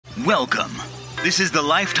Welcome. This is the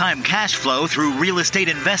Lifetime Cashflow through Real Estate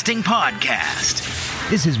Investing podcast.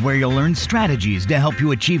 This is where you'll learn strategies to help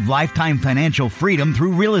you achieve lifetime financial freedom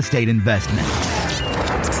through real estate investment.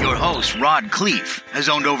 Your host, Rod Khleif, has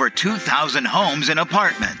owned over 2,000 homes and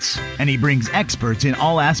apartments, and he brings experts in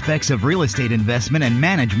all aspects of real estate investment and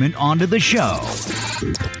management onto the show.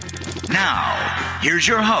 Now, here's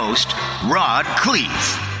your host, Rod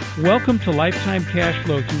Khleif. Welcome to Lifetime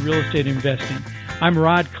Cashflow through Real Estate Investing. I'm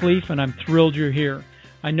Rod Khleif, and I'm thrilled you're here.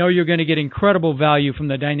 I know you're going to get incredible value from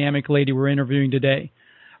the dynamic lady we're interviewing today.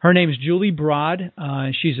 Her name's Julie Broad.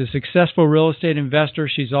 She's a successful real estate investor.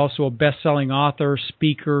 She's also a best-selling author,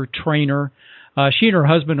 speaker, trainer. She and her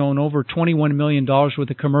husband own over $21 million worth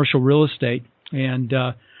of commercial real estate, and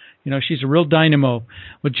she's a real dynamo.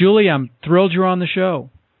 Well, Julie, I'm thrilled you're on the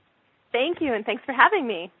show. Thank you, and thanks for having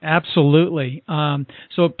me. Absolutely.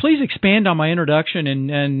 So please expand on my introduction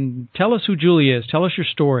and tell us who Julie is. Tell us your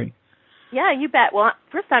story. Yeah, you bet. Well,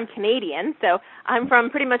 first, I'm Canadian, so I'm from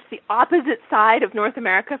pretty much the opposite side of North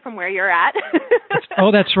America from where you're at.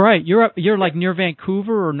 Oh, that's right. You're like near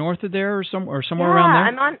Vancouver or north of there or somewhere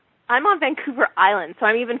around there? I'm on Vancouver Island, so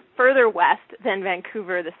I'm even further west than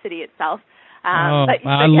Vancouver, the city itself. Wow,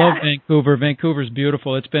 I love Vancouver. Vancouver's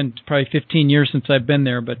beautiful. It's been probably 15 years since I've been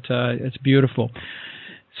there, but it's beautiful.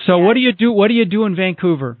 So what do you do? What do you do in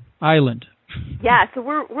Vancouver Island? Yeah, so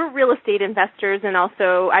we're real estate investors, and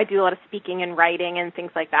also I do a lot of speaking and writing and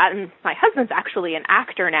things like that. And my husband's actually an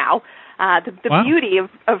actor now. The Wow. beauty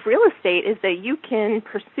of real estate is that you can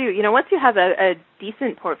pursue. Once you have a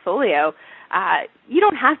decent portfolio, you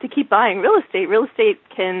don't have to keep buying real estate. Real estate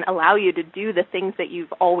can allow you to do the things that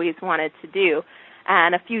you've always wanted to do.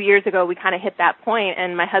 And a few years ago, we kind of hit that point,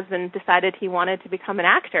 and my husband decided he wanted to become an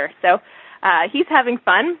actor. So he's having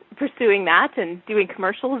fun pursuing that and doing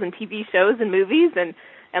commercials and TV shows and movies and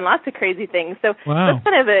lots of crazy things. So That's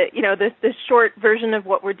kind of the short version of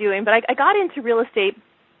what we're doing. But I got into real estate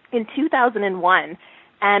in 2001.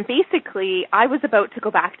 And basically, I was about to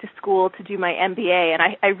go back to school to do my MBA, and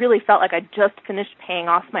I really felt like I'd just finished paying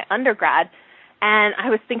off my undergrad, and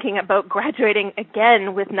I was thinking about graduating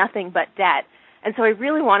again with nothing but debt. And so I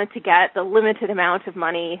really wanted to get the limited amount of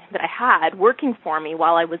money that I had working for me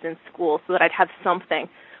while I was in school so that I'd have something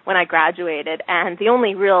when I graduated. And the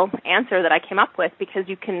only real answer that I came up with, because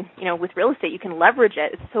you can, with real estate, you can leverage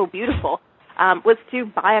it, it's so beautiful, was to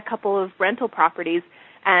buy a couple of rental properties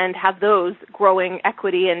and have those growing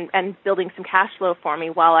equity and building some cash flow for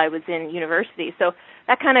me while I was in university. So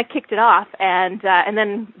that kind of kicked it off. And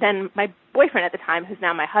then my boyfriend at the time, who's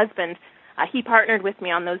now my husband, he partnered with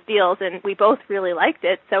me on those deals, and we both really liked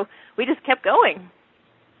it. So we just kept going.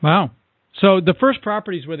 Wow. So the first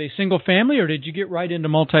properties, were they single family, or did you get right into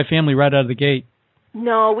multifamily right out of the gate?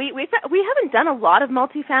 No, we haven't done a lot of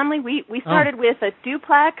multifamily. We started with a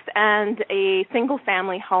duplex and a single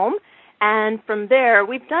family home. And from there,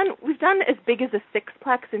 we've done as big as a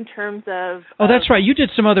sixplex in terms of. Oh, that's right. You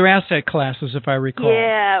did some other asset classes, if I recall.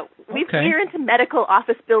 Yeah, we're into medical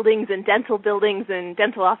office buildings and dental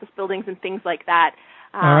office buildings and things like that.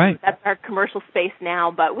 All right. That's our commercial space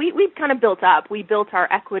now, but we've kind of built up. We built our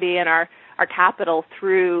equity and our capital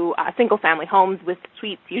through single family homes with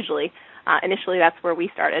suites. Usually, initially, that's where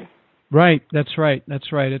we started. Right. That's right.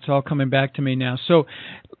 It's all coming back to me now. So,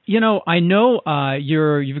 I know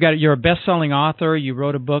you're a best-selling author. You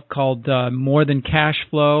wrote a book called More Than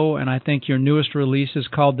Cashflow, and I think your newest release is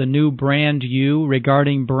called The New Brand You,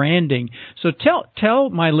 regarding branding. So tell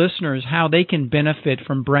my listeners how they can benefit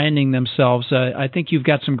from branding themselves. I think you've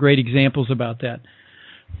got some great examples about that.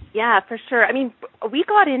 Yeah, for sure. I mean, we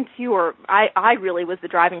got into, or I really was the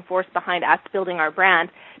driving force behind us building our brand,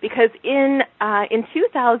 because in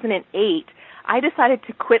 2008, I decided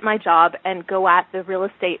to quit my job and go at the real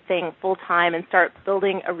estate thing full time and start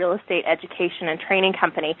building a real estate education and training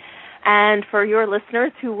company. And for your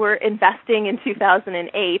listeners who were investing in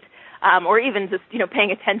 2008, or even just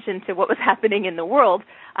paying attention to what was happening in the world,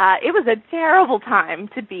 it was a terrible time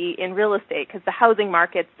to be in real estate because the housing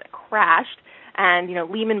markets crashed. And,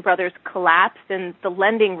 Lehman Brothers collapsed and the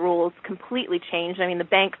lending rules completely changed. I mean, the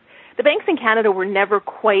banks in Canada were never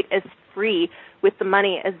quite as free with the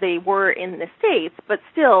money as they were in the States, but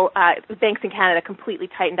still, the banks in Canada completely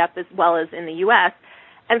tightened up as well as in the U.S.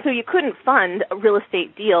 And so you couldn't fund real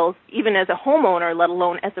estate deals, even as a homeowner, let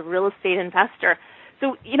alone as a real estate investor.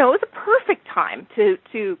 So, it was a perfect time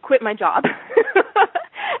to quit my job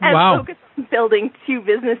and focus on building two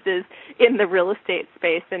businesses in the real estate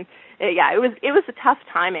space. And yeah, it was a tough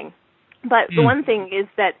timing. But the one thing is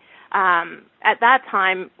that at that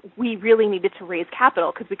time, we really needed to raise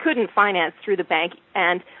capital because we couldn't finance through the bank.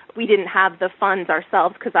 And we didn't have the funds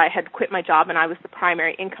ourselves because I had quit my job and I was the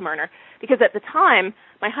primary income earner. Because at the time,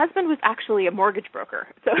 my husband was actually a mortgage broker.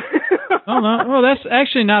 So oh no, well that's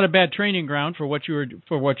actually not a bad training ground for what you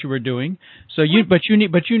were doing. So you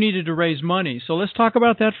needed to raise money. So let's talk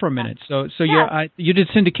about that for a minute. So you did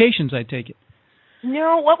syndications, I take it.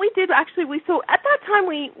 No, what we did actually, so at that time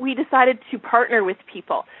we decided to partner with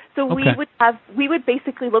people. So we would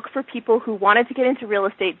basically look for people who wanted to get into real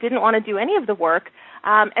estate, didn't want to do any of the work,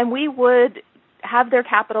 and we would have their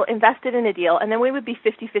capital invested in a deal, and then we would be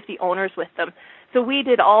 50-50 owners with them. So we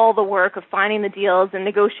did all the work of finding the deals and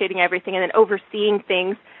negotiating everything and then overseeing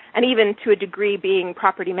things, and even to a degree being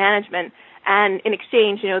property management. And in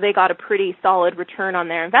exchange, they got a pretty solid return on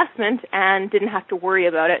their investment and didn't have to worry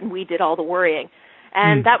about it, and we did all the worrying.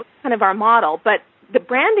 And that was kind of our model. But the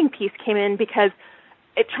branding piece came in because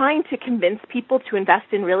trying to convince people to invest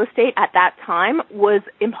in real estate at that time was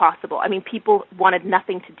impossible. I mean, people wanted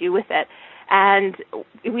nothing to do with it. And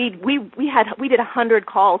we did 100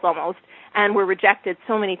 calls almost and were rejected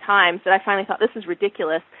so many times that I finally thought, this is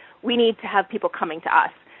ridiculous. We need to have people coming to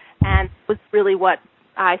us. And it was really what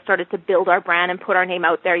I started to build our brand and put our name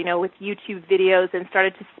out there, with YouTube videos and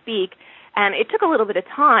started to speak. And it took a little bit of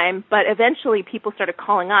time, but eventually people started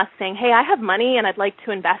calling us saying, hey, I have money and I'd like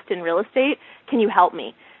to invest in real estate. Can you help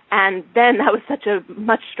me? And then that was such a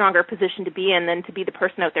much stronger position to be in than to be the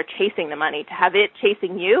person out there chasing the money. To have it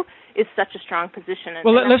chasing you is such a strong position.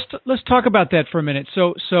 Well, let's talk about that for a minute.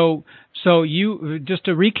 So you, just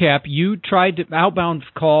to recap, you tried to outbound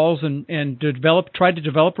calls and tried to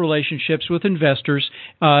develop relationships with investors,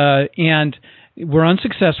 and were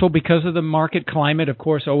unsuccessful because of the market climate. Of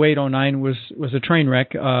course, 08, 09 was a train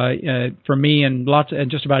wreck for me and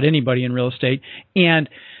just about anybody in real estate. And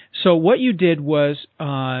so what you did was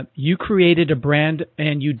you created a brand,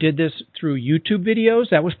 and you did this through YouTube videos.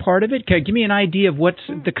 That was part of it. Give me an idea of what's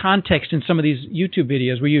the context in some of these YouTube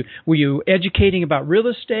videos. Were you educating about real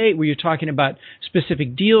estate? Were you talking about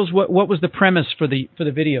specific deals? What was the premise for the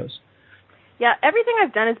videos? Yeah, everything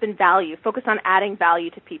I've done has been value, focused on adding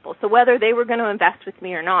value to people. So whether they were going to invest with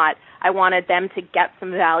me or not, I wanted them to get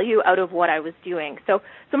some value out of what I was doing. So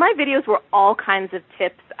my videos were all kinds of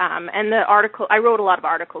tips, and I wrote a lot of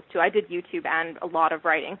articles too. I did YouTube and a lot of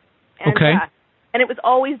writing. And, okay. And it was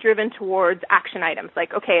always driven towards action items,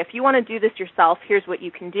 like, okay, if you want to do this yourself, here's what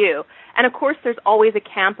you can do. And of course, there's always a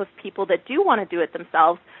camp of people that do want to do it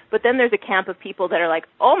themselves, but then there's a camp of people that are like,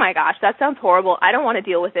 oh my gosh, that sounds horrible. I don't want to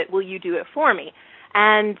deal with it. Will you do it for me?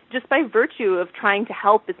 And just by virtue of trying to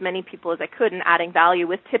help as many people as I could and adding value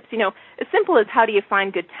with tips, as simple as how do you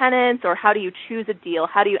find good tenants, or how do you choose a deal,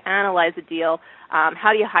 how do you analyze a deal,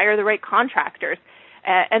 how do you hire the right contractors,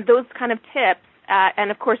 and those kind of tips.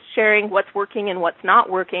 And, of course, sharing what's working and what's not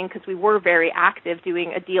working, because we were very active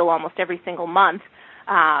doing a deal almost every single month.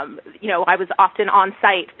 I was often on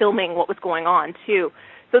site filming what was going on, too.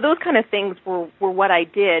 So those kind of things were what I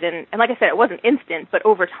did. And like I said, it wasn't instant, but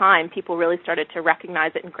over time people really started to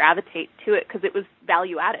recognize it and gravitate to it because it was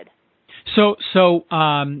value added. To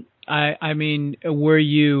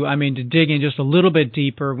dig in just a little bit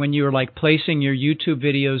deeper, when you were like placing your YouTube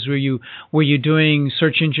videos, were you doing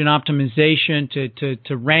search engine optimization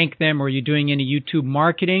to rank them? Were you doing any YouTube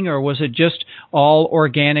marketing, or was it just all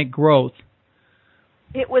organic growth?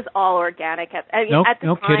 It was all organic.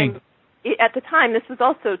 Kidding. At the time, this was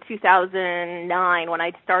also 2009 when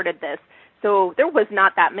I started this. So there was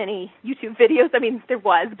not that many YouTube videos. I mean, there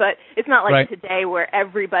was, but it's not like today where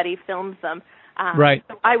everybody films them. Right.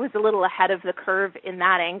 So I was a little ahead of the curve in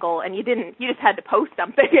that angle, and you just had to post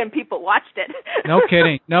something and people watched it. No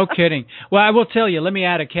kidding. Well, I will tell you, let me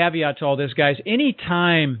add a caveat to all this, guys. Any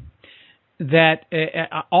time that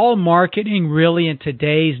all marketing really in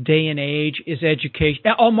today's day and age is education,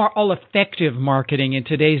 all effective marketing in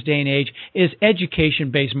today's day and age is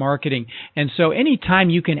education-based marketing. And so any time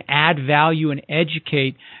you can add value and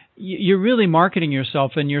educate, you're really marketing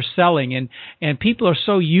yourself and you're selling. And people are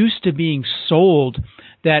so used to being sold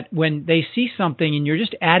that when they see something and you're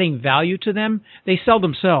just adding value to them, they sell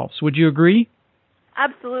themselves. Would you agree?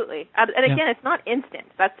 Absolutely. And again, it's not instant.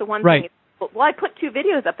 That's the one thing. Well, I put 2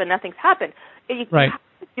 videos up and nothing's happened. You have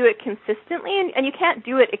to do it consistently, and you can't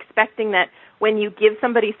do it expecting that when you give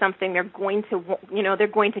somebody something, they're going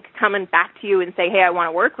to come and back to you and say, hey, I want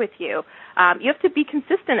to work with you. You have to be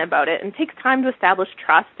consistent about it, and it takes time to establish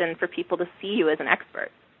trust and for people to see you as an expert.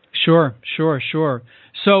 Sure.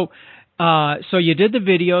 So you did the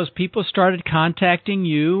videos, people started contacting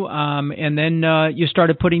you, and then you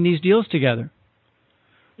started putting these deals together.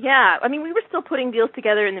 Yeah, I mean, we were still putting deals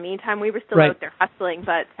together in the meantime. We were still out there hustling,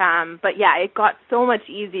 but yeah, it got so much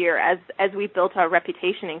easier as we built our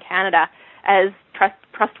reputation in Canada. as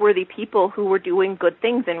trustworthy people who were doing good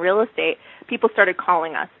things in real estate, people started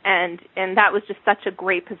calling us. And that was just such a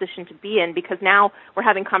great position to be in, because now we're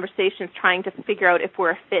having conversations trying to figure out if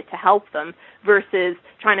we're a fit to help them versus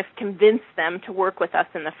trying to convince them to work with us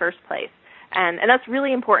in the first place. And that's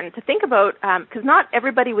really important to think about, because not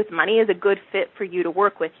everybody with money is a good fit for you to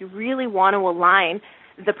work with. You really want to align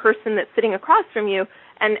the person that's sitting across from you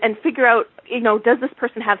and figure out, does this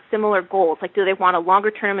person have similar goals? Like, do they want a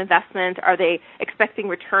longer-term investment? Are they expecting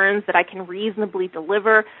returns that I can reasonably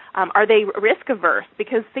deliver? Are they risk-averse?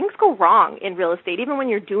 Because things go wrong in real estate, even when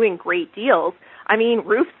you're doing great deals. I mean,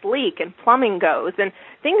 roofs leak and plumbing goes and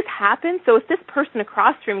things happen. So if this person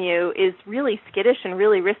across from you is really skittish and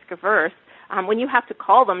really risk-averse, when you have to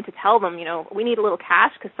call them to tell them, we need a little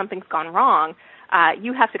cash because something's gone wrong,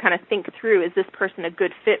 you have to kind of think through, is this person a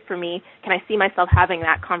good fit for me? Can I see myself having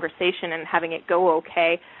that conversation and having it go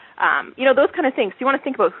okay? Those kind of things. So you want to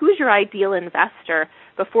think about who's your ideal investor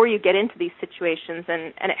before you get into these situations,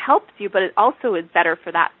 and it helps you, but it also is better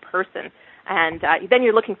for that person. And then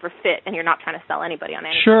you're looking for fit, and you're not trying to sell anybody on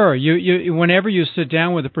anything. Sure. You whenever you sit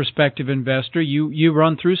down with a prospective investor, you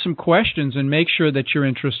run through some questions and make sure that your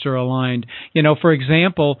interests are aligned. For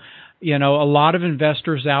example, a lot of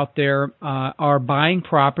investors out there are buying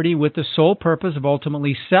property with the sole purpose of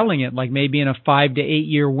ultimately selling it, like maybe in a 5 to 8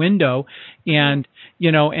 year window, and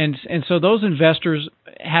so those investors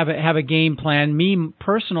have a game plan. Me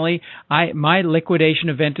personally, my liquidation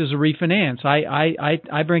event is a refinance.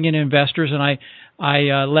 I bring in investors and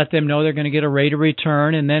I let them know they're going to get a rate of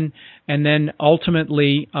return, and then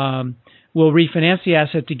ultimately we'll refinance the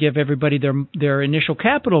asset to give everybody their initial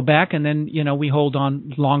capital back, and then we hold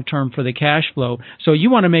on long term for the cash flow. So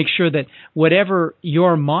you want to make sure that whatever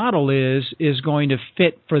your model is going to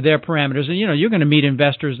fit for their parameters. And you're going to meet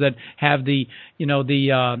investors that have the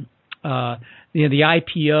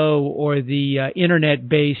IPO or the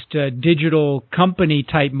internet-based digital company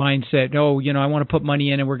type mindset. I want to put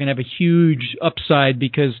money in and we're going to have a huge upside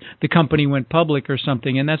because the company went public or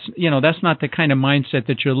something. And that's not the kind of mindset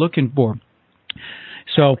that you're looking for.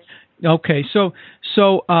 So, okay. So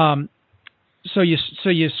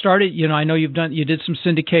you started, I know you did some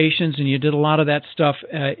syndications and you did a lot of that stuff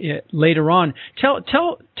later on.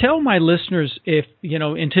 Tell my listeners, if,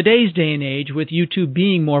 in today's day and age with YouTube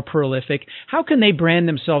being more prolific, how can they brand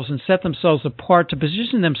themselves and set themselves apart to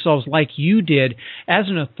position themselves like you did as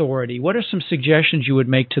an authority? What are some suggestions you would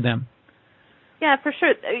make to them? Yeah, for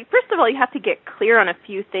sure. First of all, you have to get clear on a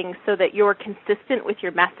few things so that you're consistent with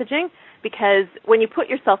your messaging, because when you put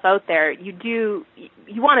yourself out there, you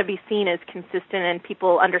want to be seen as consistent and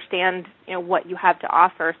people understand, what you have to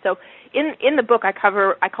offer. So in the book I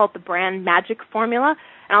call it the brand magic formula,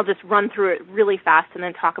 and I'll just run through it really fast and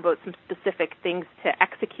then talk about some specific things to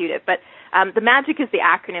execute it. But the magic is the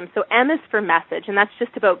acronym. So M is for message, and that's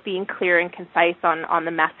just about being clear and concise on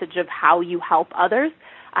the message of how you help others.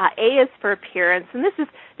 A is for appearance, and this is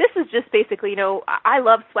just basically, I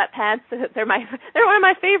love sweatpants. They're one of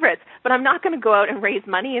my favorites, but I'm not going to go out and raise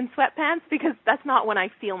money in sweatpants because that's not when I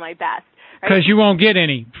feel my best. Because you won't get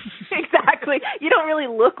any. Exactly. You don't really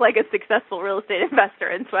look like a successful real estate investor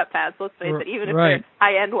in sweatpants, let's face it, even if they're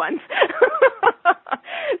high-end ones.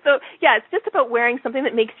 So, yeah, it's just about wearing something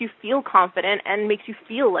that makes you feel confident and makes you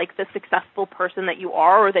feel like the successful person that you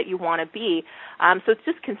are or that you want to be. So it's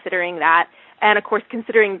just considering that. And, of course,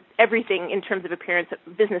 considering everything in terms of appearance,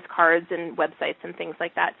 business cards and websites and things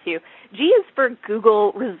like that, too. G is for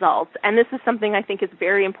Google results, and this is something I think is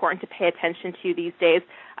very important to pay attention to these days.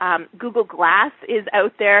 Google Glass is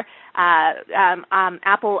out there.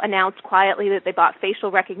 Apple announced quietly that they bought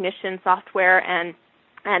facial recognition software and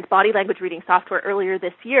body language reading software earlier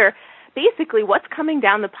this year. Basically, what's coming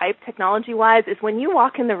down the pipe technology-wise is when you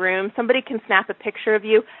walk in the room, somebody can snap a picture of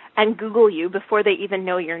you and Google you before they even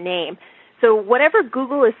know your name. So whatever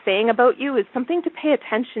Google is saying about you is something to pay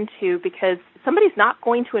attention to, because somebody's not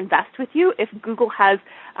going to invest with you if Google has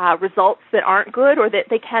results that aren't good, or that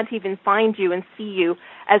they can't even find you and see you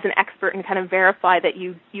as an expert and kind of verify that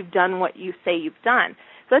you've done what you say you've done.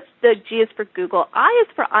 So that's the G is for Google. I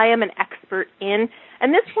is for I am an expert in,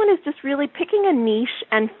 and this one is just really picking a niche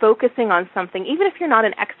and focusing on something. Even if you're not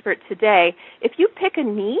an expert today, if you pick a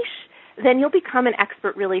niche, then you'll become an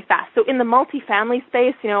expert really fast. So in the multifamily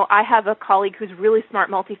space, I have a colleague who's a really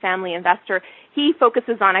smart multifamily investor. He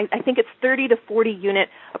focuses on, I think it's 30 to 40 unit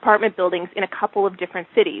apartment buildings in a couple of different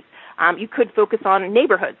cities. You could focus on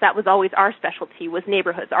neighborhoods. That was always our specialty, was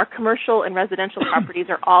neighborhoods. Our commercial and residential properties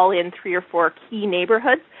are all in 3 or 4 key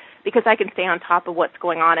neighborhoods, because I can stay on top of what's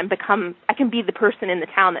going on and I can be the person in the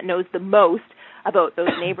town that knows the most about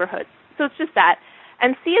those neighborhoods. So it's just that.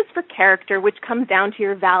 And C is for character, which comes down to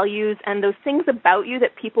your values and those things about you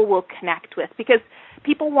that people will connect with, because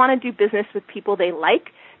people want to do business with people they like.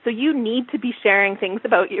 So you need to be sharing things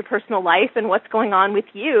about your personal life and what's going on with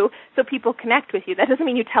you so people connect with you. That doesn't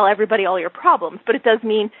mean you tell everybody all your problems, but it does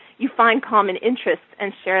mean you find common interests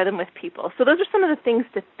and share them with people. So those are some of the things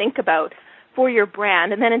to think about for your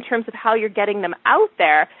brand. And then in terms of how you're getting them out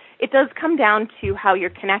there, it does come down to how you're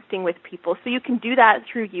connecting with people. So you can do that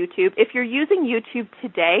through YouTube. If you're using YouTube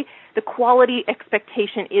today, the quality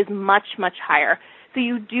expectation is much, much higher. So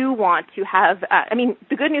you do want to have,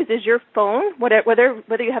 the good news is your phone, whether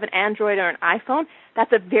you have an Android or an iPhone,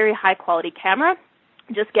 that's a very high quality camera.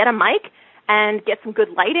 Just get a mic and get some good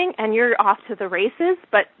lighting and you're off to the races.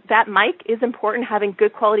 But that mic is important. Having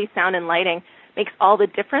good quality sound and lighting makes all the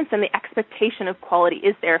difference, and the expectation of quality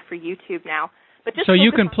is there for YouTube now. But just so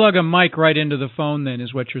you can plug a mic right into the phone then,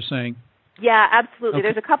 is what you're saying? Yeah, absolutely. Okay.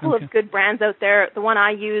 There's a couple of good brands out there. The one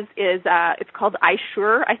I use is it's called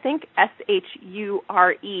iShure, I think,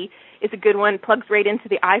 SHURE. It's a good one. Plugs right into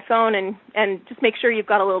the iPhone, and just make sure you've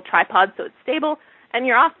got a little tripod so it's stable. And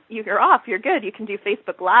you're off. You're good. You can do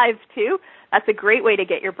Facebook Live too. That's a great way to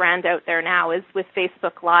get your brand out there now, is with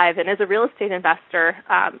Facebook Live. And as a real estate investor,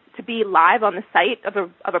 to be live on the site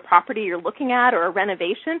of a property you're looking at or a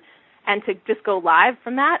renovation, and to just go live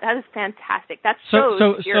from that is fantastic. That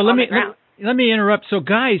shows you're on the ground. Let me interrupt. So,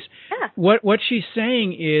 guys, what she's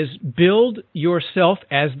saying is build yourself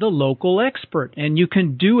as the local expert, and you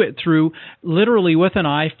can do it through literally with an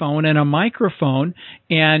iPhone and a microphone,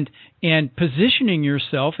 and positioning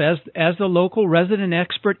yourself as the local resident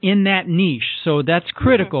expert in that niche. So that's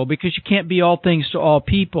critical because you can't be all things to all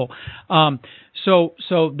people.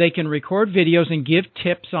 So they can record videos and give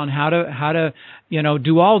tips on how to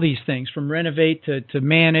do all these things, from renovate to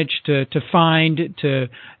manage to find to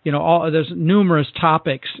there's numerous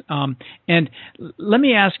topics. And let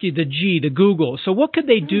me ask you the Google. So what could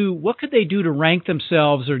they do? What could they do to rank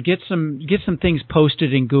themselves or get some things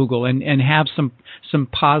posted in Google and have some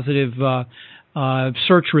positive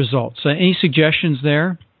search results? Any suggestions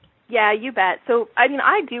there? Yeah, you bet. So, I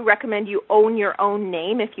do recommend you own your own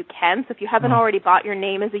name if you can. So if you haven't already bought your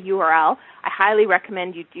name as a URL, I highly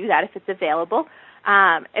recommend you do that if it's available.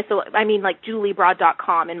 Like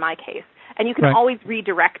juliebroad.com in my case. And you can always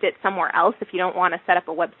redirect it somewhere else if you don't want to set up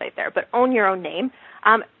a website there. But own your own name.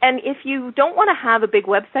 And if you don't want to have a big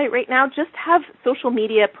website right now, just have social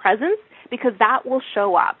media presence, because that will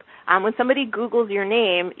show up. When somebody Googles your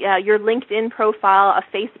name, your LinkedIn profile, a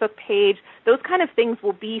Facebook page, those kind of things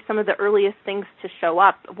will be some of the earliest things to show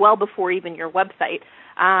up well before even your website.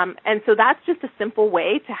 And so that's just a simple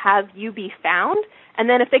way to have you be found. And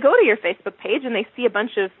then if they go to your Facebook page and they see a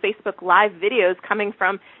bunch of Facebook Live videos coming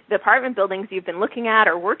from the apartment buildings you've been looking at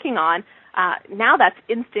or working on, now that's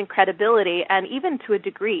instant credibility and even to a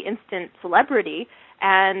degree instant celebrity.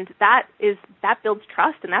 And that builds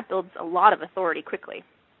trust, and that builds a lot of authority quickly.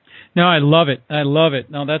 No, I love it.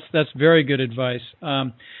 No, that's very good advice.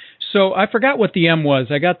 So I forgot what the M was.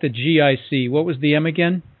 I got the GIC. What was the M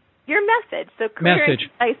again? Your message. So clear and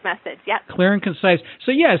concise message. Yeah. Clear and concise.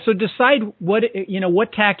 So decide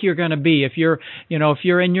what tack you're going to be. If you're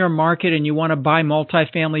in your market and you want to buy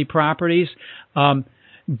multifamily properties,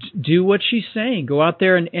 do what she's saying. Go out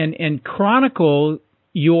there and chronicle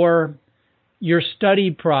your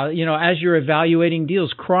study as you're evaluating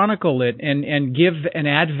deals, chronicle it and give and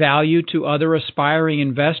add value to other aspiring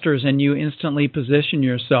investors, and you instantly position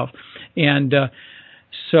yourself. And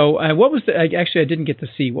so what was actually I didn't get the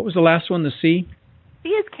C. What was the last one, the C? C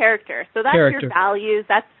is character. So that's your values,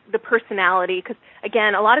 that's the personality, because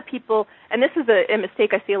again, a lot of people, and this is a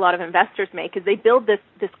mistake I see a lot of investors make, is they build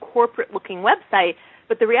this corporate looking website,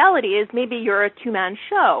 but the reality is maybe you're a two-man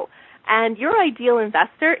show. And your ideal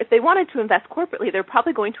investor, if they wanted to invest corporately, they're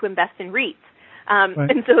probably going to invest in REITs.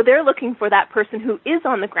 And so they're looking for that person who is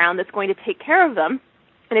on the ground that's going to take care of them.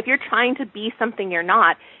 And if you're trying to be something you're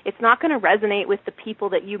not, it's not going to resonate with the people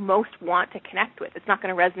that you most want to connect with. It's not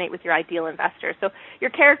going to resonate with your ideal investor. So your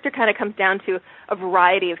character kind of comes down to a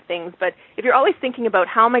variety of things. But if you're always thinking about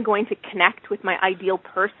how am I going to connect with my ideal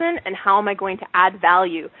person and how am I going to add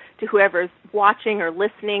value to whoever's watching or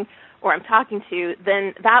listening or I'm talking to,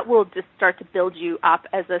 then that will just start to build you up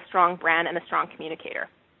as a strong brand and a strong communicator.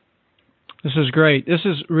 This is great. This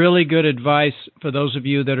is really good advice for those of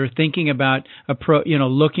you that are thinking about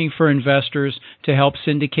looking for investors to help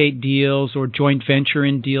syndicate deals or joint venture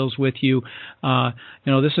in deals with you.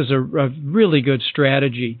 This is a really good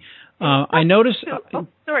strategy. I noticed.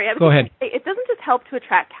 Sorry. Go ahead. It doesn't just help to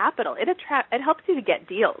attract capital. It helps you to get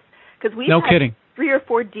deals, because we've had 3 or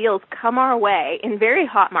 4 deals come our way in very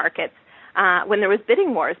hot markets when there was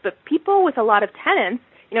bidding wars. But people with a lot of tenants,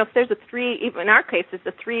 if there's in our case, it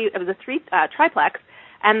was a three triplex,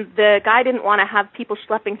 and the guy didn't want to have people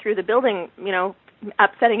schlepping through the building,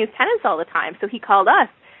 upsetting his tenants all the time. So he called us,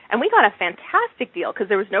 and we got a fantastic deal because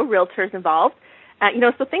there was no realtors involved.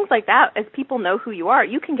 So things like that, as people know who you are,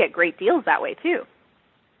 you can get great deals that way too.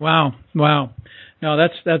 Wow. No,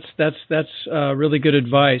 that's really good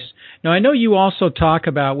advice. Now, I know you also talk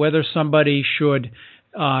about whether somebody should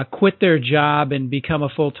quit their job and become a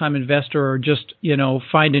full-time investor or just,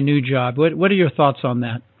 find a new job. What are your thoughts on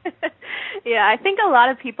that? Yeah, I think a lot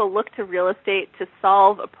of people look to real estate to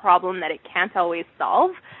solve a problem that it can't always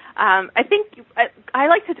solve. I think I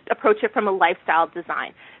like to approach it from a lifestyle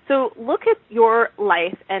design. So look at your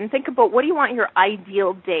life and think about what do you want your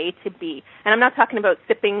ideal day to be. And I'm not talking about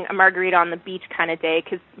sipping a margarita on the beach kind of day,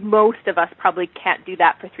 because most of us probably can't do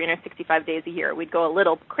that for 365 days a year. We'd go a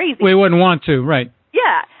little crazy. We wouldn't want to, right.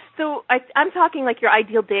 Yeah. So I'm talking like your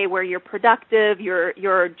ideal day where you're productive,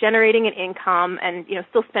 you're generating an income, and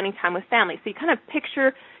still spending time with family. So you kind of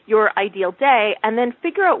picture your ideal day and then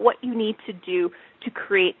figure out what you need to do to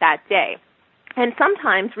create that day. And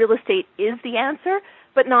sometimes real estate is the answer,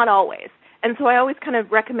 but not always. And so I always kind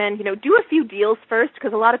of recommend, do a few deals first,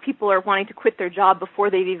 because a lot of people are wanting to quit their job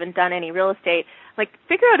before they've even done any real estate. Like,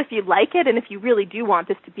 figure out if you like it and if you really do want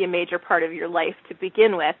this to be a major part of your life to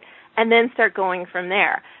begin with, and then start going from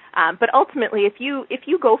there. But ultimately, if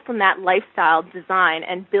you go from that lifestyle design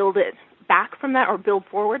and build it back from that, or build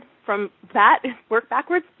forward from that, work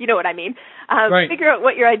backwards, you know what I mean? Right. Figure out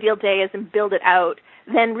what your ideal day is and build it out,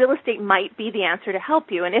 then real estate might be the answer to help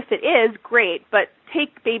you. And if it is, great, but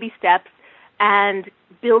take baby steps and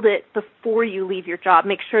build it before you leave your job.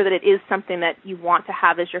 Make sure that it is something that you want to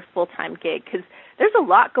have as your full-time gig, because there's a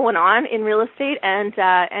lot going on in real estate, and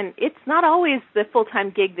it's not always the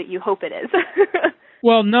full-time gig that you hope it is.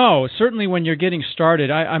 Well, no, certainly when you're getting started.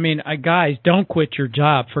 I mean, guys, don't quit your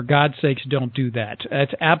job. For God's sakes, don't do that.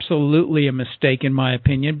 That's absolutely a mistake, in my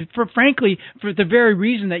opinion. Frankly, for the very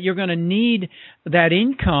reason that you're going to need that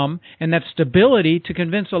income and that stability to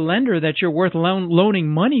convince a lender that you're worth loaning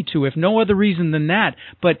money to, if no other reason than that.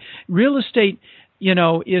 But real estate,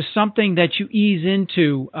 is something that you ease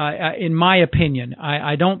into, in my opinion.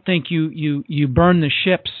 I don't think you burn the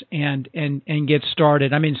ships and get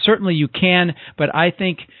started. I mean, certainly you can, but I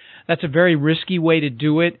think that's a very risky way to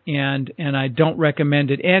do it, and I don't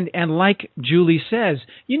recommend it. And like Julie says,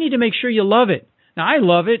 you need to make sure you love it. Now, I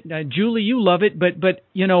love it. Julie, you love it, but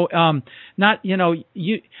not,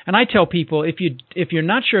 you. And I tell people, if you're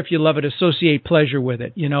not sure if you love it, associate pleasure with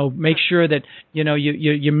it. Make sure that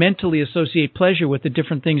you mentally associate pleasure with the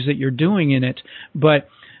different things that you're doing in it. But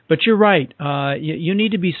you're right. You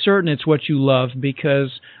need to be certain it's what you love, because,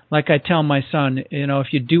 like I tell my son, if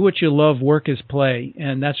you do what you love, work is play,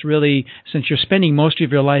 and that's really, since you're spending most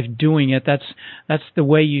of your life doing it, that's the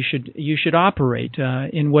way you should operate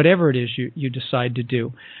in whatever it is you decide to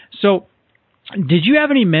do. So, did you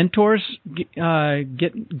have any mentors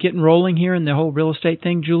getting rolling here in the whole real estate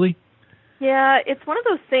thing, Julie? Yeah, it's one of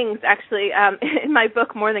those things, actually. In my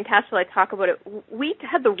book, More Than Cashflow, I talk about it. We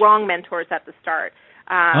had the wrong mentors at the start.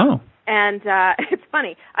 And it's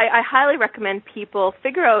funny. I highly recommend people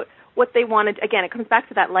figure out what they wanted. Again, it comes back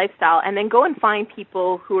to that lifestyle, and then go and find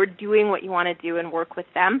people who are doing what you want to do and work with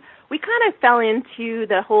them. We kind of fell into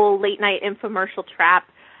the whole late-night infomercial trap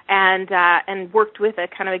and worked with a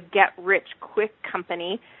kind of a get-rich-quick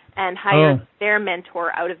company and hired their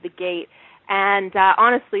mentor out of the gate. And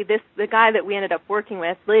honestly, the guy that we ended up working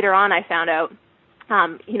with, later on I found out,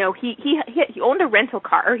 he owned a rental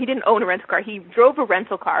car. Or he didn't own a rental car. He drove a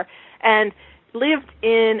rental car and lived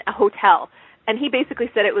in a hotel. And he basically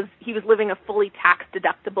said he was living a fully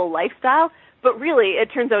tax-deductible lifestyle. But really, it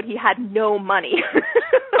turns out he had no money.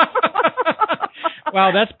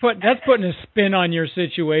 Wow, that's putting a spin on your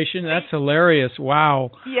situation. That's hilarious.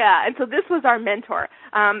 Wow. Yeah, and so this was our mentor.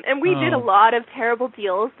 And we did a lot of terrible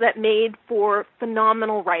deals that made for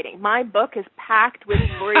phenomenal writing. My book is packed with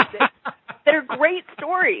stories that are great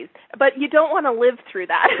stories, but you don't want to live through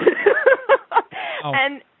that. Oh.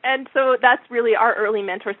 And so that's really our early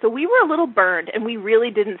mentor. So we were a little burned, and we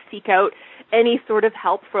really didn't seek out any sort of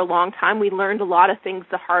help for a long time. We learned a lot of things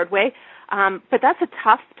the hard way, but that's a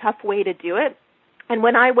tough way to do it. And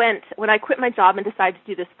when I quit my job and decided to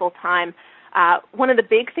do this full time, one of the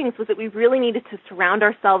big things was that we really needed to surround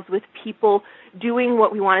ourselves with people doing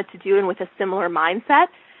what we wanted to do and with a similar mindset.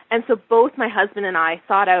 And so both my husband and I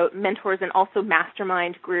sought out mentors and also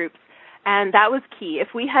mastermind groups. And that was key. If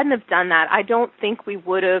we hadn't have done that, I don't think we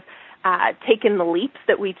would have taken the leaps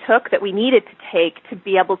that we took, that we needed to take to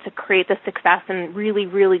be able to create the success and really,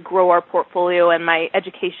 really grow our portfolio and my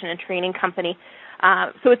education and training company.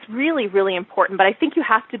 So it's really, really important. But I think you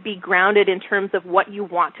have to be grounded in terms of what you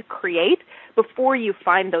want to create before you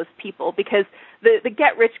find those people, because the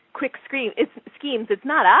get-rich-quick schemes, it's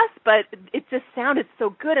not us, but it just sounded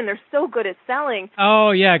so good, and they're so good at selling.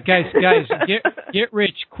 Oh, yeah, guys,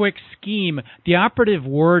 get-rich-quick scheme. The operative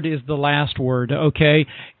word is the last word, okay?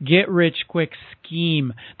 Get-rich-quick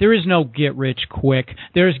scheme. There is no get-rich-quick.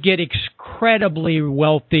 There's get incredibly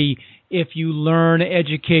wealthy if you learn,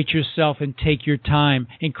 educate yourself, and take your time.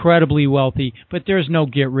 Incredibly wealthy, but there's no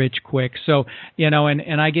get rich quick. So,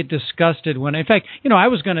 and I get disgusted when, in fact, I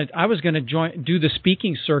was gonna do the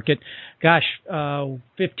speaking circuit,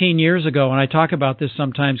 15 years ago, and I talk about this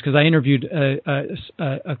sometimes because I interviewed a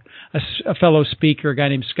fellow speaker, a guy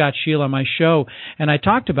named Scott Sheila, on my show, and I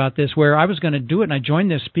talked about this where I was going to do it, and I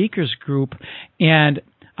joined this speakers group, and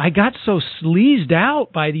I got so sleazed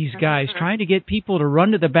out by these guys trying to get people to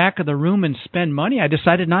run to the back of the room and spend money. I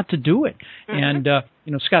decided not to do it. And,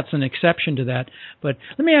 Scott's an exception to that. But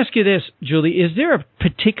let me ask you this, Julie. Is there a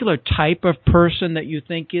particular type of person that you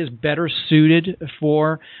think is better suited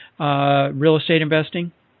for real estate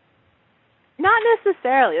investing? Not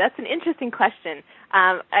necessarily. That's an interesting question.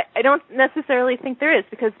 I don't necessarily think there is,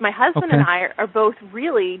 because my husband and I are both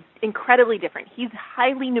really incredibly different. He's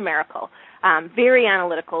highly numerical, very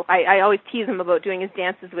analytical. I always tease him about doing his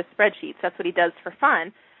dances with spreadsheets. That's what he does for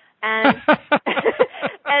fun. And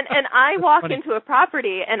and I walk into a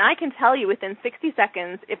property, and I can tell you within 60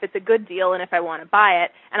 seconds if it's a good deal and if I want to buy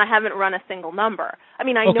it, and I haven't run a single number. I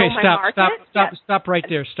mean, I know my market. Stop right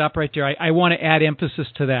there. Stop right there. I want to add emphasis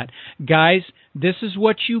to that. Guys, this is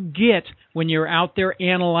what you get when you're out there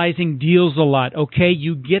analyzing deals a lot, okay?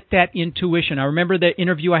 You get that intuition. I remember the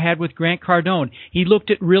interview I had with Grant Cardone. He looked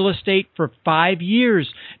at real estate for 5 years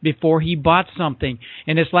before he bought something.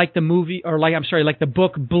 And it's like the like the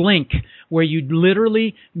book Blink, where you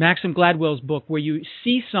literally, Maxim Gladwell's book, where you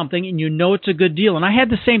see something and you know it's a good deal. And I had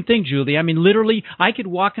the same thing, Julie. I mean, literally, I could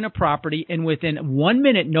walk in a property and within 1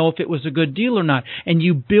 minute know if it was a good deal or not. And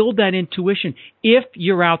you build that intuition if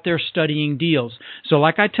you're out there studying deals. So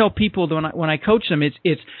like I tell people when I coach them,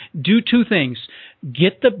 it's do two things.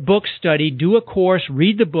 Get the book study, do a course,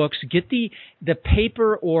 read the books, get the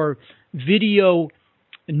paper or video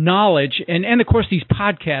knowledge, and of course these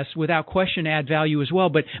podcasts without question add value as well,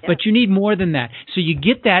 but you need more than that. So you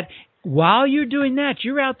get that. While you're doing that,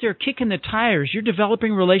 you're out there kicking the tires. You're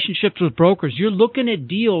developing relationships with brokers. You're looking at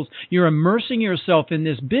deals. You're immersing yourself in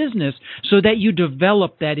this business so that you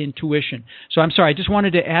develop that intuition. So I'm sorry, I just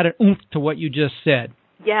wanted to add an oomph to what you just said.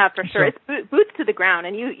 Yeah, for sure. It's boots to the ground.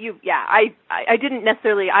 And I didn't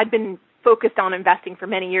necessarily, I'd been focused on investing for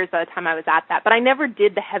many years by the time I was at that, but I never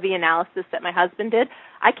did the heavy analysis that my husband did.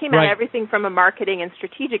 I came at everything from a marketing and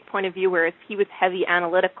strategic point of view, whereas he was heavy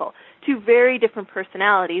analytical. Two very different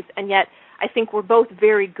personalities, and yet I think we're both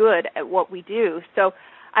very good at what we do. So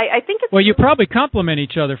I think it's... Well, you probably complement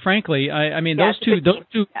each other, frankly. I mean, those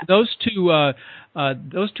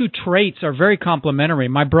two traits are very complementary.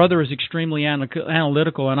 My brother is extremely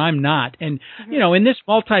analytical, and I'm not. And, in this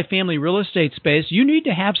multifamily real estate space, you need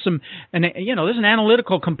to have there's an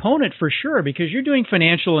analytical component for sure, because you're doing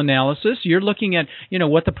financial analysis. You're looking at,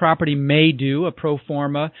 what the property may do, a pro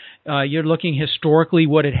forma. You're looking historically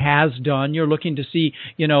what it has done. You're looking to see,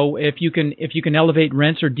 if you can elevate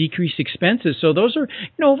rents or decrease expenses. So those are,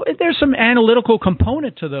 there's some analytical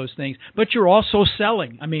component to those things, but you're also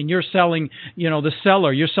selling. I mean, you're selling, the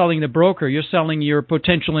seller, you're selling the broker, you're selling your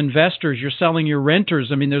potential investors, you're selling your renters.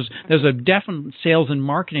 I mean, there's a definite sales and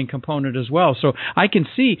marketing component as well. So I can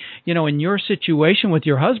see, in your situation with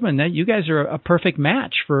your husband, that you guys are a perfect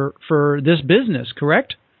match for this business,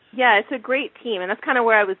 correct? Yeah, it's a great team, and that's kind of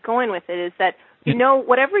where I was going with it, is that,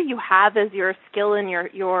 whatever you have as your skill and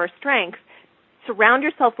your strengths, surround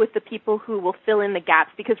yourself with the people who will fill in the gaps,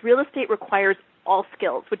 because real estate requires all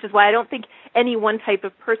skills, which is why I don't think any one type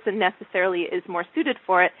of person necessarily is more suited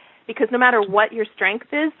for it, because no matter what your strength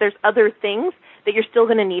is, there's other things that you're still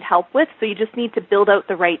going to need help with, so you just need to build out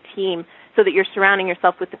the right team so that you're surrounding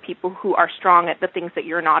yourself with the people who are strong at the things that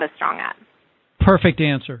you're not as strong at. Perfect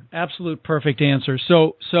answer. Absolute perfect answer.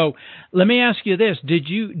 So let me ask you this. Do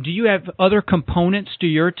you have other components to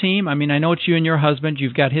your team? I mean, I know it's you and your husband.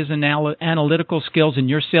 You've got his analytical skills and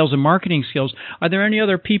your sales and marketing skills. Are there any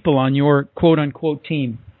other people on your quote-unquote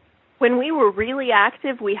team? When we were really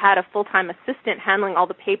active, we had a full-time assistant handling all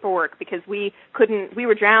the paperwork, because we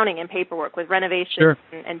were drowning in paperwork with renovations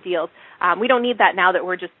and deals. We don't need that now that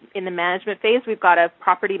we're just in the management phase. We've got a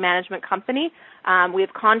property management company. We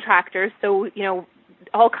have contractors. So,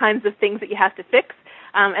 all kinds of things that you have to fix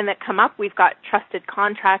and that come up. We've got trusted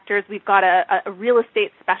contractors. We've got a real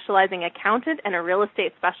estate specializing accountant and a real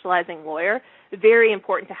estate specializing lawyer. Very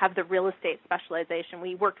important to have the real estate specialization.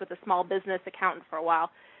 We worked with a small business accountant for a while,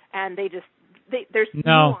 and there's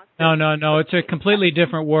no. It's a completely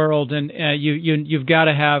different world, and you've got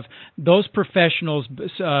to have those professionals,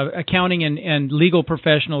 accounting and legal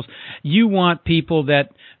professionals. You want people that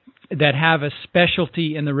have a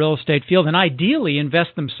specialty in the real estate field, and ideally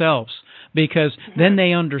invest themselves, because then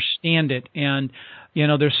they understand it. And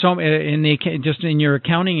there's just in your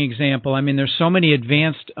accounting example, I mean, there's so many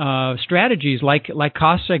advanced strategies like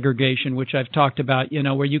cost segregation, which I've talked about.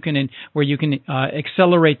 Where you can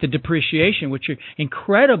accelerate the depreciation, which are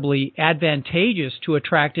incredibly advantageous to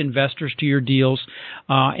attract investors to your deals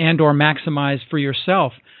and or maximize for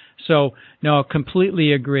yourself. So no,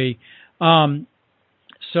 completely agree.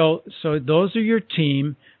 So those are your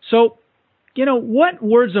team. So, what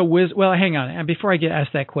words of wisdom? Well, hang on. And before I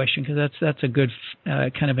ask that question, because that's a good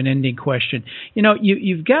kind of an ending question.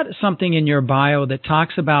 You've got something in your bio that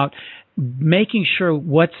talks about making sure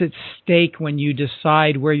what's at stake when you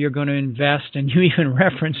decide where you're going to invest, and you even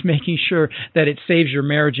reference making sure that it saves your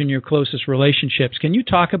marriage and your closest relationships. Can you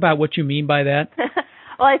talk about what you mean by that?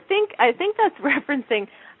 Well, I think that's referencing.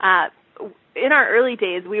 In our early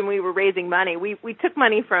days, when we were raising money, we took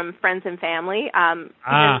money from friends and family.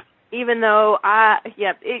 Even though,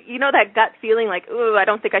 that gut feeling like, ooh, I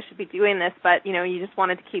don't think I should be doing this, but, you just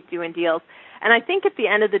wanted to keep doing deals. And I think at the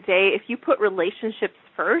end of the day, if you put relationships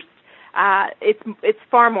first, it's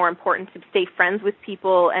far more important to stay friends with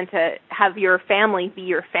people and to have your family be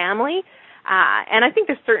your family. And I think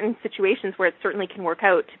there's certain situations where it certainly can work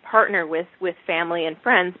out to partner with family and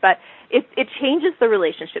friends, but it changes the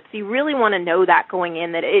relationship. So you really want to know that going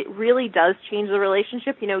in, that it really does change the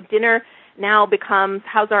relationship. Dinner now becomes,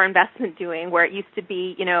 how's our investment doing, where it used to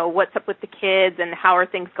be, what's up with the kids and how are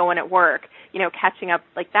things going at work, catching up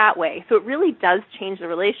like that way. So it really does change the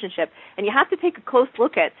relationship. And you have to take a close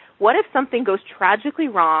look at, what if something goes tragically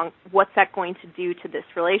wrong? What's that going to do to this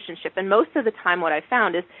relationship? And most of the time what I've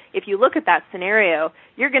found is, if you look at that scenario,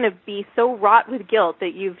 you're going to be so wrought with guilt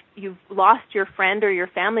that you've lost your friend or your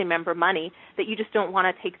family member money that you just don't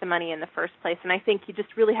want to take the money in the first place. And I think you just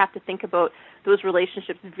really have to think about those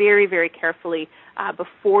relationships very, very carefully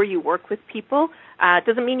before you work with people. It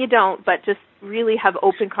doesn't mean you don't, but just really have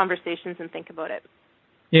open conversations and think about it.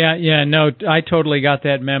 Yeah, no, I totally got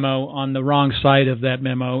that memo on the wrong side of that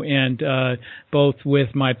memo, and both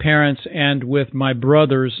with my parents and with my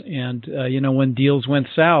brothers. And when deals went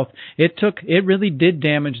south, it really did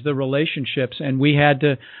damage the relationships, and we had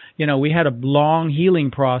to. We had a long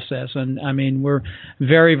healing process, and I mean, we're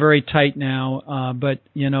very, very tight now, but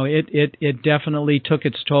it definitely took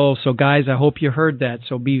its toll. So guys, I hope you heard that.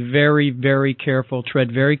 So be very, very careful,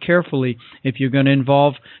 tread very carefully if you're going to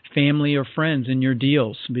involve family or friends in your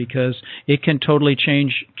deals, because it can totally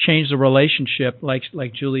change the relationship,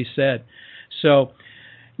 like Julie said. So,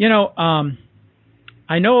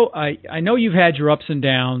 I know you've had your ups and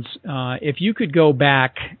downs. If you could go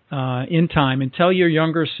back in time and tell your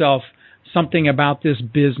younger self something about this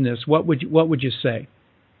business, what would you say?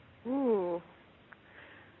 Ooh,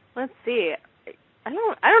 let's see. I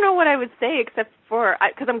don't know what I would say, except for,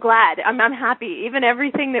 because I'm glad. I'm happy. Even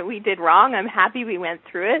everything that we did wrong, I'm happy we went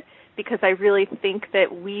through it, because I really think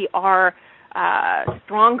that we are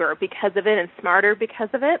stronger because of it and smarter because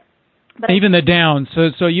of it. But even the downs.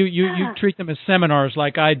 So you treat them as seminars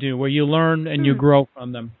like I do, where you learn and you grow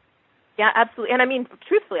from them. Yeah, absolutely. And I mean,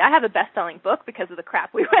 truthfully, I have a best-selling book because of the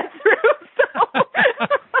crap we went through. So,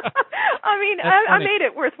 I mean, I made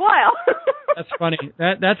it worthwhile. That's funny.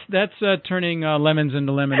 That's turning lemons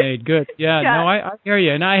into lemonade. Good. Yeah. No, I hear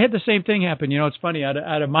you. And I had the same thing happen. It's funny. Out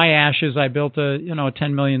of my ashes, I built a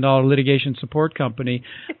 $10 million litigation support company.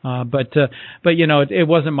 But it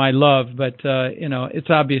wasn't my love. But it's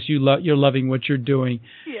obvious you're loving what you're doing.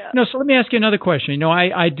 Yeah. So let me ask you another question.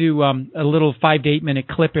 I do a little 5 to 8 minute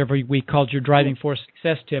clip every week called Your Driving Force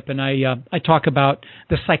Success Tip, and I talk about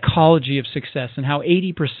the psychology of success and how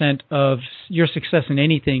 80% of your success in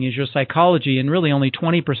anything is your psychology, and really only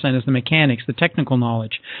 20% is the mechanics, the technical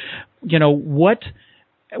knowledge.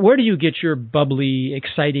 Where do you get your bubbly,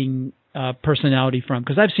 exciting personality from?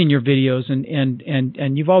 Because I've seen your videos,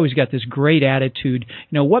 and you've always got this great attitude.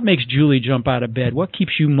 What makes Julie jump out of bed? What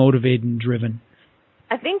keeps you motivated and driven?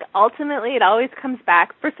 I think ultimately it always comes back,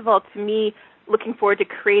 first of all, to me looking forward to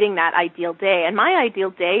creating that ideal day. And my ideal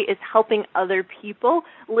day is helping other people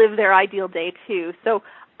live their ideal day too. So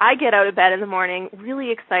I get out of bed in the morning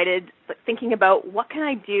really excited, thinking about what can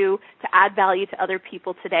I do to add value to other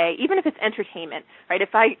people today, even if it's entertainment, right?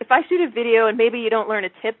 If I shoot a video and maybe you don't learn a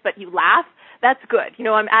tip but you laugh, that's good. You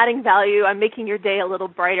know, I'm adding value, I'm making your day a little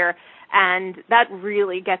brighter, and that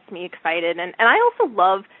really gets me excited. And I also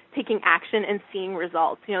love taking action and seeing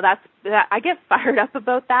results. You know, I get fired up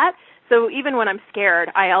about that. So even when I'm scared,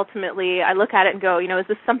 I look at it and go, you know, is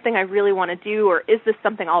this something I really want to do, or is this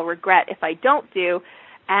something I'll regret if I don't do?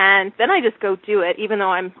 And then I just go do it, even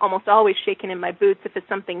though I'm almost always shaking in my boots if it's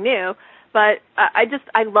something new. But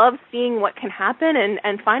I love seeing what can happen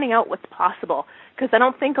and finding out what's possible, because I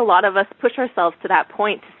don't think a lot of us push ourselves to that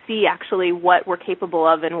point to see actually what we're capable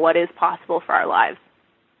of and what is possible for our lives.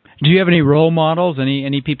 Do you have any role models,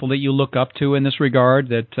 any people that you look up to in this regard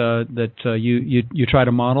that you try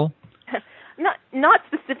to model? Not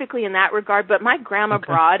specifically in that regard, but my grandma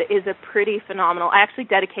Broad is a pretty phenomenal. I actually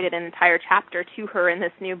dedicated an entire chapter to her in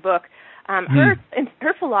this new book. Her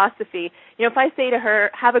philosophy, you know, if I say to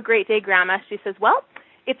her, "Have a great day, Grandma," she says, "Well,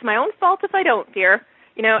 it's my own fault if I don't, dear."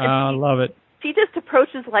 You know, I love it. She just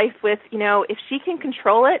approaches life with, you know, if she can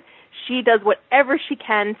control it, she does whatever she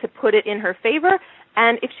can to put it in her favor,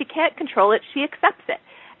 and if she can't control it, she accepts it.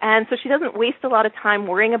 And so she doesn't waste a lot of time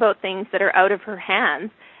worrying about things that are out of her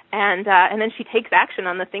hands. And then she takes action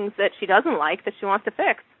on the things that she doesn't like that she wants to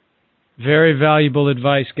fix. Very valuable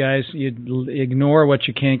advice, guys. You ignore what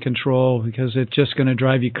you can't control because it's just going to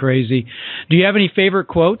drive you crazy. Do you have any favorite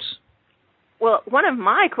quotes? Well, one of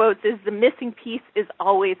my quotes is, "The missing piece is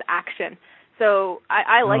always action." So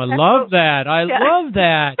I like that. I love quote. that. I love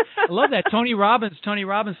that. I love that. Tony Robbins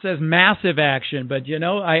says massive action, but you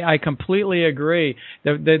know, I completely agree.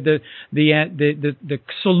 The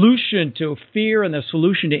solution to fear and the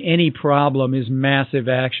solution to any problem is massive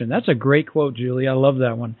action. That's a great quote, Julie. I love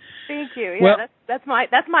that one. Thank you. Yeah, well, that's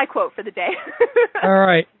my quote for the day. All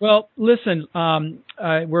right. Well, listen,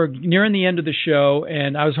 we're nearing the end of the show,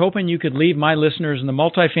 and I was hoping you could leave my listeners in the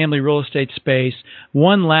multifamily real estate space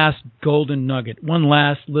one last golden nugget, one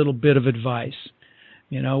last little bit of advice.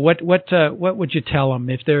 You know, what would you tell them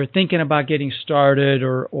if they're thinking about getting started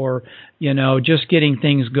or you know, just getting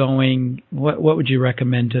things going? What would you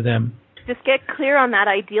recommend to them? Just get clear on that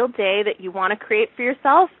ideal day that you want to create for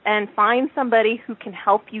yourself, and find somebody who can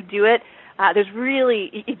help you do it. There's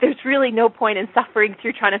really no point in suffering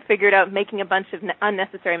through trying to figure it out and making a bunch of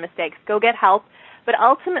unnecessary mistakes. Go get help, but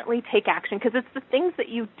ultimately take action, because it's the things that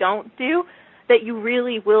you don't do that you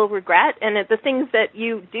really will regret, and the things that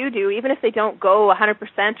you do, even if they don't go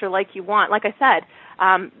 100% or like you want. Like I said,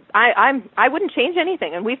 I wouldn't change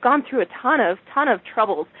anything, and we've gone through a ton of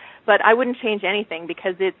troubles, but I wouldn't change anything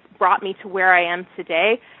because it's brought me to where I am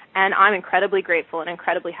today, and I'm incredibly grateful and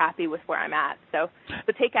incredibly happy with where I'm at. So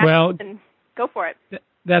take action and go for it.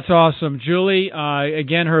 That's awesome. Julie,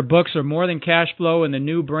 again, her books are More Than Cashflow and The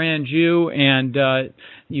New Brand You, and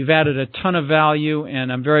you've added a ton of value,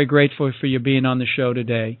 and I'm very grateful for you being on the show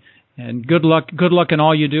today. And good luck in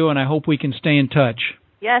all you do, and I hope we can stay in touch.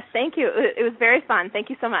 Yes, thank you. It was very fun.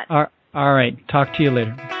 Thank you so much. All right. Talk to you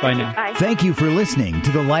later. Bye now. Bye. Thank you for listening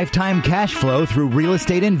to the Lifetime Cashflow Through Real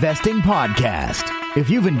Estate Investing podcast. If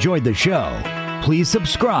you've enjoyed the show, please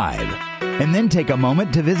subscribe. And then take a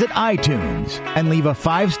moment to visit iTunes and leave a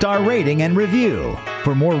 5-star rating and review.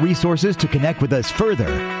 For more resources to connect with us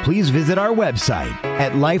further, please visit our website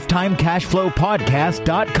at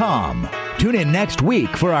lifetimecashflowpodcast.com. Tune in next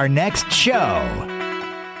week for our next show.